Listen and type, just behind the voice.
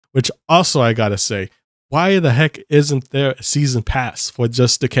which also I gotta say, why the heck isn't there a season pass for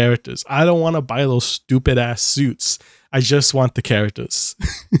just the characters? I don't want to buy those stupid ass suits. I just want the characters.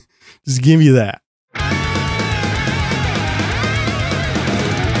 Just give me that.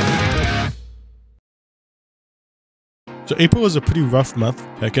 So April was a pretty rough month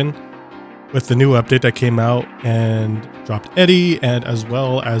for Tekken, with the new update that came out and dropped Eddie, and as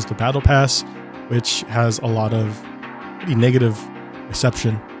well as the Battle Pass, which has a lot of pretty negative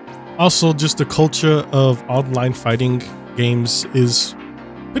reception. Also, just the culture of online fighting games is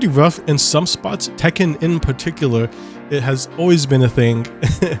pretty rough in some spots. Tekken in particular, it has always been a thing.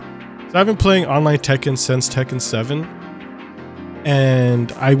 So I've been playing online Tekken since Tekken 7,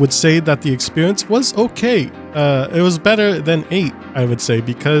 and I would say that the experience was okay. It was better than 8, I would say,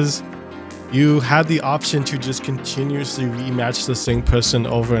 because you had the option to just continuously rematch the same person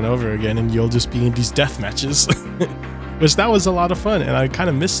over and over again, and you'll just be in these death matches. Which that was a lot of fun, and I kind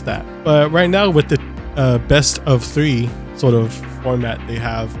of missed that. But right now with the best of 3 sort of format they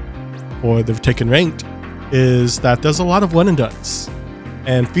have for the Tekken Ranked, is that there's a lot of one and dones.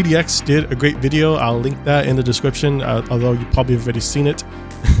 And FDX did a great video. I'll link that in the description, although you probably have already seen it.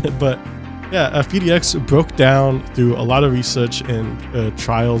 But yeah, FDX broke down through a lot of research and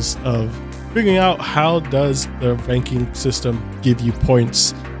trials of figuring out how does the ranking system give you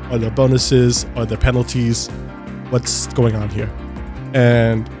points, or the bonuses, or the penalties, what's going on here.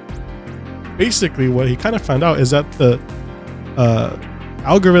 And basically what he kind of found out is that the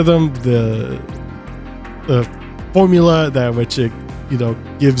algorithm, the formula that which it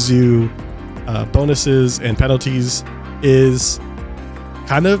gives you bonuses and penalties is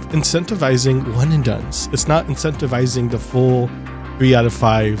kind of incentivizing one and dones. It's not incentivizing the full 3 out of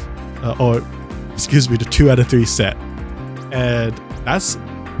 5 or excuse me, the 2 out of 3 set, and that's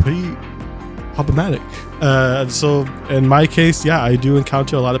pretty problematic. So in my case, yeah, I do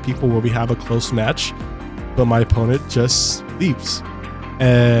encounter a lot of people where we have a close match, but my opponent just leaves.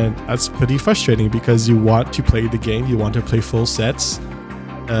 And that's pretty frustrating because you want to play the game, you want to play full sets.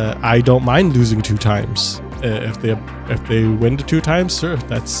 I don't mind losing 2 times. If they win the 2 times, sure,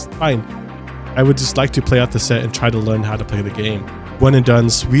 that's fine. I would just like to play out the set and try to learn how to play the game. One and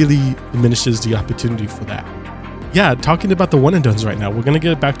dones really diminishes the opportunity for that. Yeah, talking about the one and dones right now, we're going to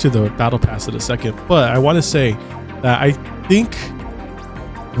get back to the Battle Pass in a second, but I want to say that I think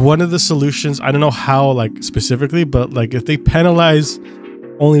one of the solutions, I don't know how specifically, but if they penalize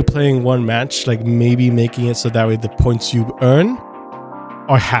only playing 1 match, maybe making it so that way the points you earn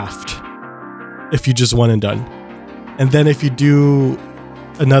are halved if you just one and done. And then if you do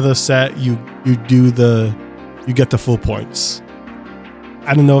another set, you get the full points.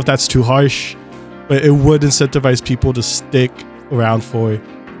 I don't know if that's too harsh, but it would incentivize people to stick around for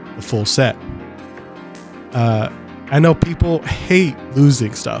the full set. I know people hate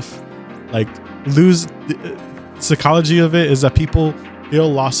losing stuff. The psychology of it is that people feel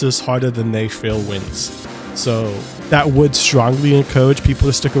losses harder than they feel wins. So that would strongly encourage people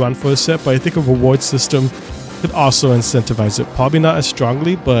to stick around for a set, but I think a reward system could also incentivize it. Probably not as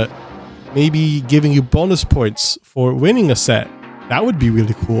strongly, but maybe giving you bonus points for winning a set. That would be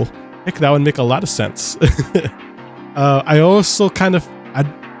really cool. Heck, that would make a lot of sense. I also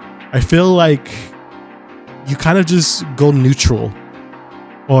I feel like you kind of just go neutral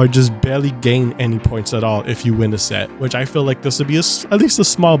or just barely gain any points at all if you win a set, which I feel like this would be at least a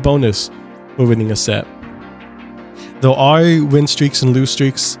small bonus for winning a set. There are win streaks and lose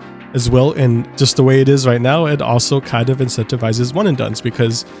streaks as well, and just the way it is right now, it also kind of incentivizes one and dones,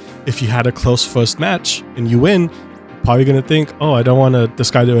 because if you had a close first match and you win, you're probably going to think, oh, I don't want this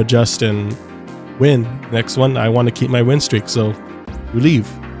guy to adjust and win. Next one, I want to keep my win streak, so you leave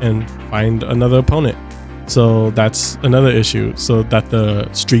and find another opponent. So that's another issue, so that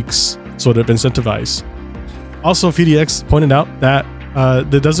the streaks sort of incentivize. Also, FDX pointed out that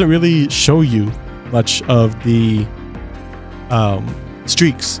that doesn't really show you much of the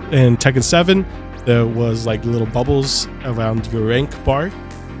streaks. In Tekken 7, there was little bubbles around your rank bar,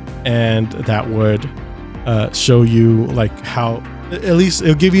 and that would show you how, at least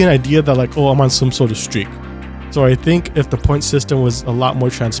it'll give you an idea that oh, I'm on some sort of streak. So I think if the point system was a lot more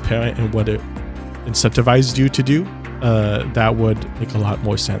transparent in what it incentivized you to do, that would make a lot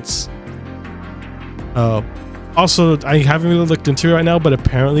more sense. Also, I haven't really looked into it right now, but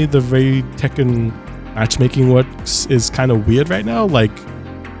apparently the way Tekken matchmaking works is kind of weird right now.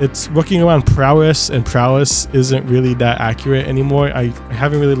 It's working around prowess, and prowess isn't really that accurate anymore. I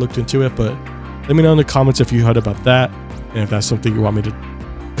haven't really looked into it, but let me know in the comments if you heard about that, and if that's something you want me to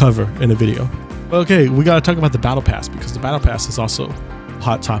cover in a video. Okay, we gotta talk about the Battle Pass, because the Battle Pass is also a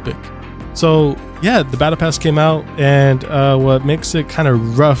hot topic. So yeah, the battle pass came out, and what makes it kind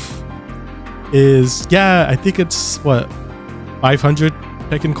of rough is, yeah, I think it's what, 500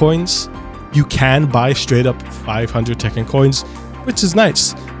 Tekken coins. You can buy straight up 500 Tekken coins, which is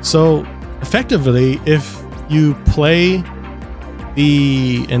nice. So effectively, if you play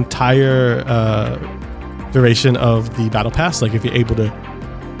the entire duration of the battle pass, like if you're able to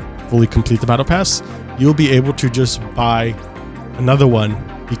fully complete the battle pass, you'll be able to just buy another one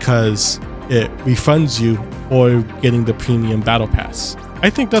because it refunds you for getting the premium battle pass. I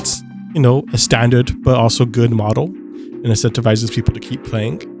think that's, you know, a standard but also good model, and incentivizes people to keep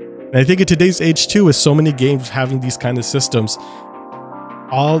playing. And I think in today's age too, with so many games having these kind of systems,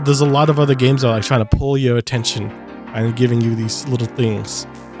 there's a lot of other games that are like trying to pull your attention and giving you these little things.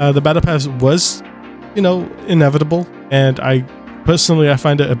 The battle pass was, you know, inevitable, and I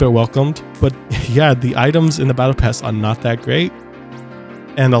find it a bit welcomed. But yeah, the items in the battle pass are not that great,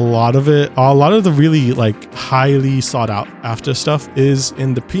 and a lot of the really like highly sought out after stuff is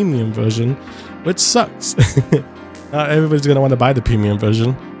in the premium version, which sucks. Not everybody's gonna want to buy the premium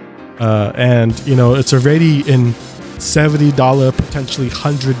version, and you know, it's already in $70, potentially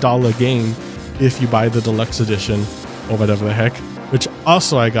 $100 game if you buy the deluxe edition or whatever the heck. Which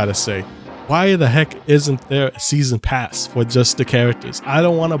also, I gotta say, why the heck isn't there a season pass for just the characters? I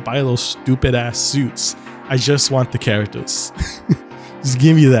don't want to buy those stupid ass suits. I just want the characters. Just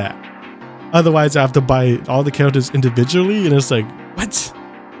give me that. Otherwise, I have to buy all the characters individually, and it's like, what?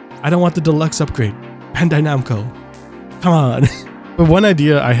 I don't want the deluxe upgrade. Bandai Namco, come on. But one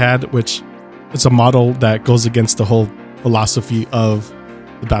idea I had, which is a model that goes against the whole philosophy of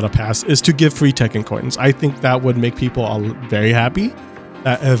the battle pass, is to give free Tekken coins. I think that would make people all very happy.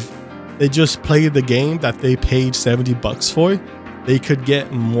 That if they just play the game that they paid $70 for, they could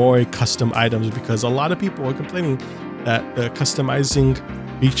get more custom items, because a lot of people are complaining that the customizing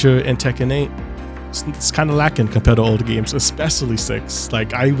feature in Tekken 8 it's kind of lacking compared to old games, especially 6.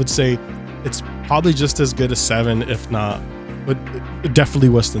 Like, I would say it's probably just as good as 7, if not, but definitely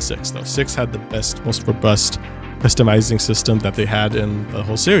worse than 6 though. 6 had the best, most robust customizing system that they had in the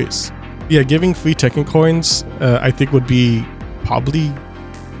whole series. Yeah, giving free Tekken coins I think would be probably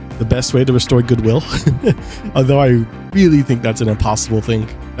the best way to restore goodwill. Although I really think that's an impossible thing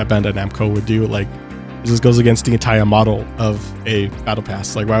that Bandai Namco would do. Like, it just goes against the entire model of a battle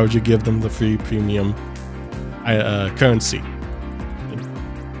pass. Like, why would you give them the free premium currency?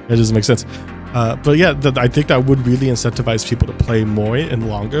 It doesn't make sense. But yeah, I think that would really incentivize people to play more and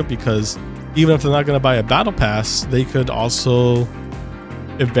longer, because even if they're not going to buy a battle pass, they could also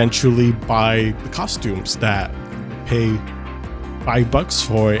eventually buy the costumes that pay $5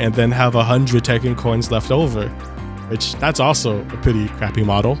 for, and then have 100 Tekken coins left over, which that's also a pretty crappy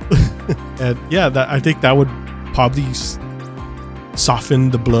model. And yeah, I think that would probably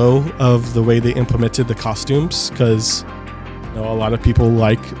soften the blow of the way they implemented the costumes, because you know, a lot of people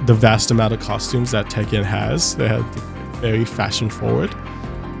like the vast amount of costumes that Tekken has. They have very fashion forward,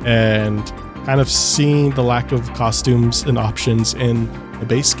 and kind of seeing the lack of costumes and options in the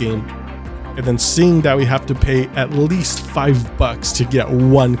base game, and then seeing that we have to pay at least $5 to get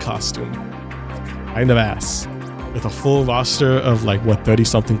one costume, kind of ass. With a full roster of like, what, 30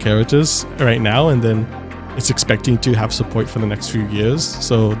 something characters right now, and then it's expecting to have support for the next few years,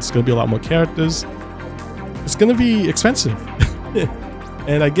 so it's going to be a lot more characters. It's going to be expensive.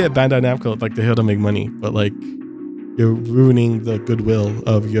 And I get Bandai Namco, like, they're here to make money, but like, you're ruining the goodwill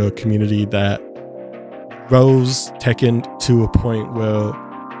of your community that rose Tekken to a point where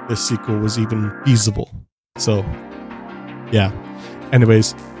the sequel was even feasible. So yeah,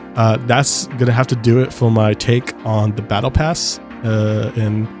 anyways, that's gonna have to do it for my take on the battle pass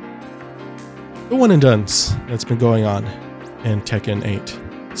and the one and dones that's been going on in Tekken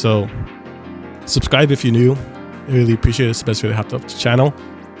 8. So subscribe if you're new. I really appreciate it. It's the best way to help out the channel.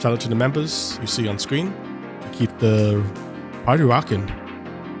 Shout out to the members you see on screen. Keep the party rocking.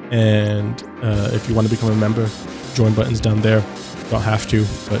 And if you want to become a member, join buttons down there. Don't have to,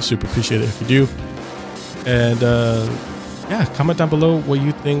 but super appreciate it if you do. And yeah, comment down below what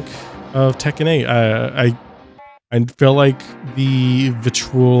you think of Tekken 8. I feel like the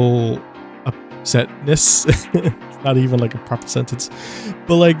vitriol upsetness, it's not even like a proper sentence,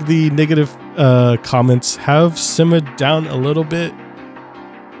 but like the negative comments have simmered down a little bit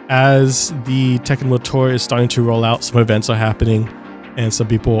as the Tekken World Tour is starting to roll out. Some events are happening, and some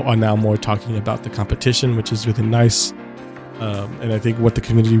people are now more talking about the competition, which is really nice. And I think what the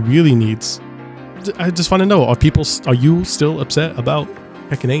community really needs, I just want to know, are you still upset about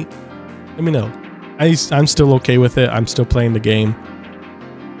Tekken 8? Let me know. I'm still okay with it. I'm still playing the game.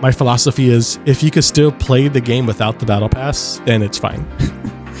 My philosophy is, if you could still play the game without the battle pass, then it's fine.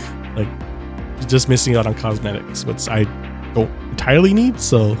 Like, just missing out on cosmetics, which I don't entirely need.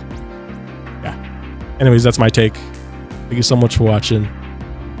 So yeah. Anyways, that's my take. Thank you so much for watching.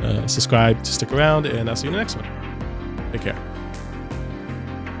 Subscribe to stick around, and I'll see you in the next one. Take care.